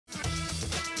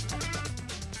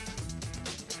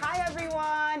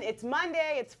It's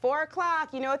Monday, it's 4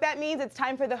 o'clock. You know what that means? It's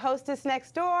time for the Hostess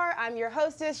Next Door. I'm your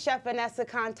hostess, Chef Vanessa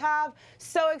Cantave.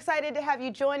 So excited to have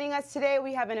you joining us today.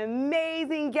 We have an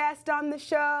amazing guest on the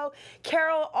show,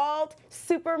 Carol Alt,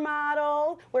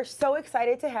 Supermodel. We're so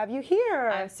excited to have you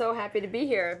here. I'm so happy to be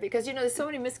here because, you know, there's so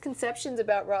many misconceptions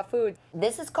about raw food.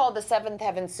 This is called the Seventh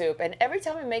Heaven soup, and every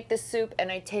time I make this soup and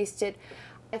I taste it,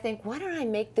 I think, why don't I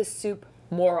make this soup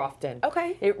more often?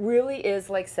 Okay. It really is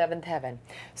like seventh heaven.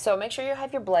 So make sure you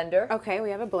have your blender. Okay, we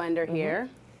have a blender here.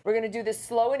 We're going to do this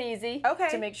slow and easy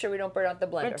to make sure we don't burn out the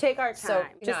blender. We'll take our time. So,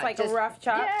 just like a rough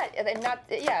chop?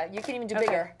 Yeah, and you can even do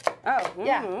bigger. Oh,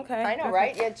 yeah. Okay. I know,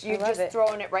 right? You're just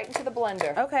throwing it right into the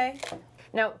blender. Okay.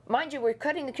 Now, mind you, we're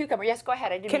cutting the cucumber. Yes, go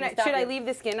ahead. I didn't mean to stop Should you. I leave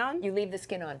the skin on? You leave the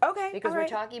skin on. Okay. Because we're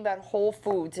talking about whole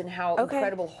foods and how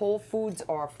incredible whole foods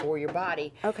are for your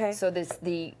body. Okay. So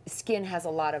the skin has a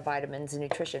lot of vitamins and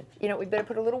nutrition. You know, we better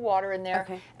put a little water in there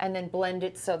and then blend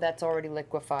it so that's already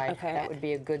liquefied. Okay. That would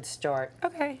be a good start.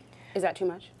 Okay. Is that too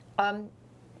much?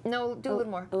 No, do a little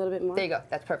more. A little bit more? There you go.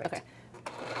 That's perfect. Okay.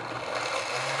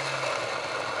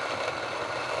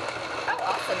 Oh,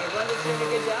 awesome. Your blender's doing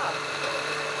a good job.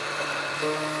 Good.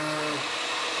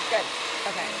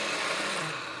 Okay.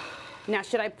 Now,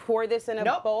 should I pour this in a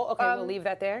bowl? Okay, we'll leave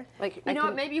that there. Like, you know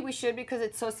what? Maybe we should because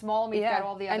it's so small and we've got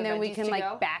all the other and then we veggies can to like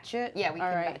go. batch it. Yeah, we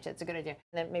can batch it. It's a good idea.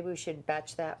 And then maybe we should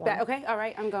batch that one. Okay. All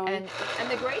right. I'm going. And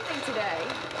the great thing today.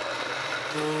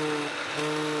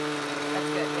 That's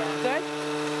good. Yeah. Good.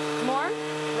 More.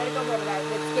 Let it go over that.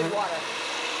 It's good water.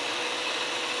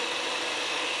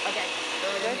 Okay.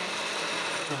 Really good.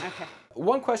 Okay.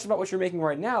 One question about what you're making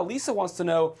right now, Lisa wants to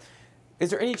know, is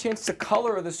there any chance to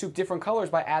color the soup different colors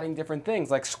by adding different things,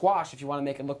 like squash if you want to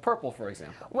make it look purple, for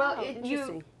example? Well,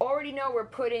 you already know we're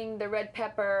putting the red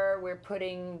pepper, we're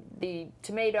putting the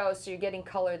tomato, so you're getting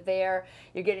color there,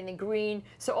 you're getting the green.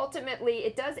 So ultimately,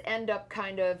 it does end up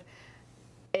kind of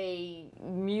a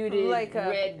muted like a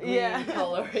red-green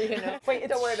color, you know. Wait,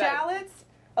 it's shallots?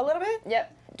 A little bit?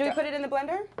 Yep. Do we put it in the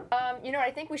blender? You know, I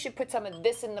think we should put some of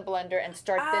this in the blender and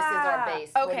start this as our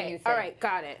base. Okay. What do you think? All right.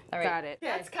 Got it. All right. Got it.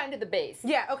 That's kind of the base.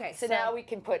 Yeah. Okay. So now we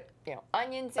can put, you know,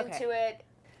 onions into it.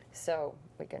 So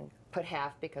we can put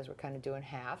half because we're kind of doing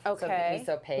half. Okay.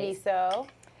 So miso paste. Miso.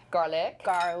 Garlic.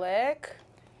 Garlic.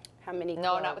 How many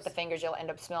No, not with the fingers. You'll end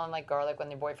up smelling like garlic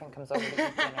when your boyfriend comes over to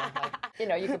cook dinner. Like, you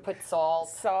know, you could put salt.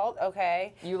 Salt.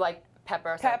 Okay. You like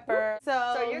pepper. Pepper.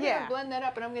 So you're going to blend that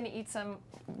up, and I'm going to eat some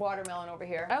watermelon over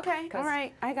here. Okay. All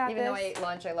right. I got Even though I ate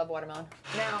lunch, I love watermelon.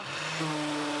 Now,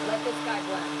 let this guy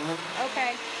blend.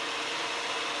 Okay.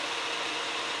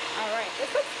 All right.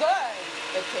 This looks good.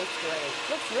 It tastes great.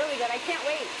 Looks really good. I can't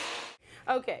wait.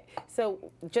 Okay.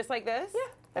 So just like this?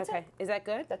 Yeah. That's it. Is that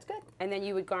good? That's good. And then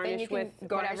you would garnish with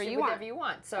whatever you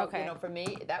want. So, you know, for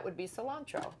me, that would be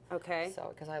cilantro. Okay.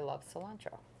 So, because I love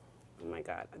cilantro. Oh my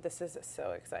God, this is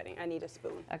so exciting. I need a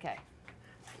spoon. Okay.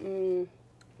 Oh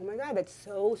my God, that's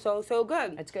so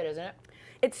good. It's good, isn't it?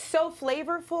 It's so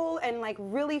flavorful and like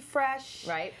really fresh.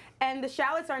 Right. And the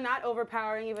shallots are not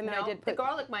overpowering, even though I did put the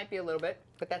garlic might be a little bit,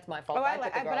 but that's my fault. Oh,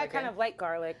 but I kind of like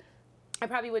garlic. I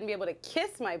probably wouldn't be able to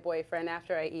kiss my boyfriend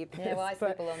after I eat this. Yeah, well, I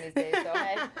sleep alone these days, so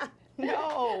hey.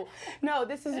 No,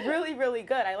 this is really, really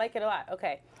good. I like it a lot.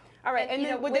 Okay. All right, and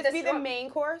then would this be the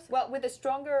main course? Well, with a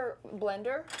stronger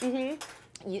blender,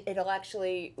 it'll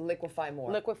actually liquefy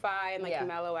more. Liquefy and like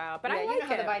mellow out. But I like you know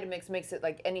how the Vitamix makes it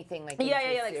like anything like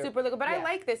like super liquid. But I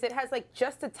like this. It has like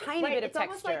just a tiny bit of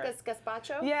texture. It's almost like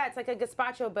a gazpacho. Yeah, it's like a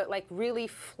gazpacho, but like really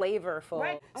flavorful.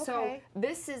 Right. Okay. So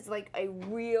this is like a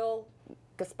real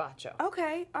gazpacho.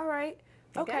 Okay. All right.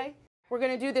 Okay. We're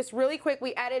going to do this really quick.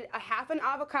 We added a half an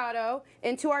avocado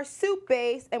into our soup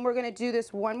base, and we're going to do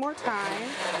this one more time.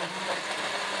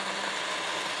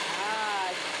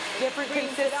 Different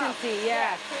consistency,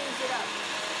 yeah. Creams it up.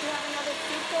 Do you have another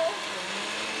spoonful?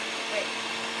 Wait.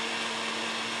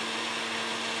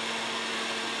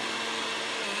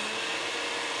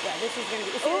 Yeah, this is going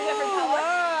to be. Is it a different color?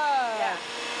 Yeah.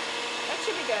 That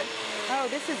should be good. Oh,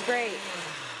 this is great.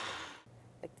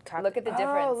 Look at the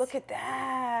difference. Oh, look at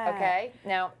that. Okay,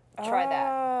 now try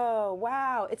that. Oh,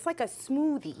 wow. It's like a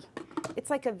smoothie. It's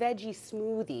like a veggie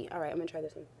smoothie. All right, I'm going to try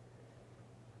this one.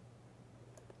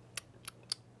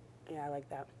 Yeah, I like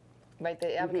that. Right,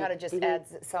 the avocado just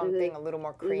adds something a little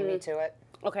more creamy to it.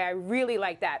 Okay, I really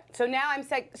like that. So now I'm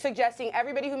suggesting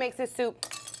everybody who makes this soup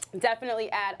definitely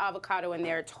add avocado in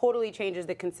there. It totally changes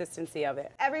the consistency of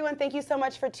it. Everyone, thank you so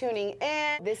much for tuning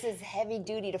in. This is heavy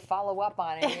duty to follow up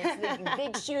on it. It's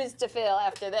big shoes to fill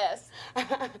after this.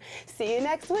 See you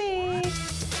next week.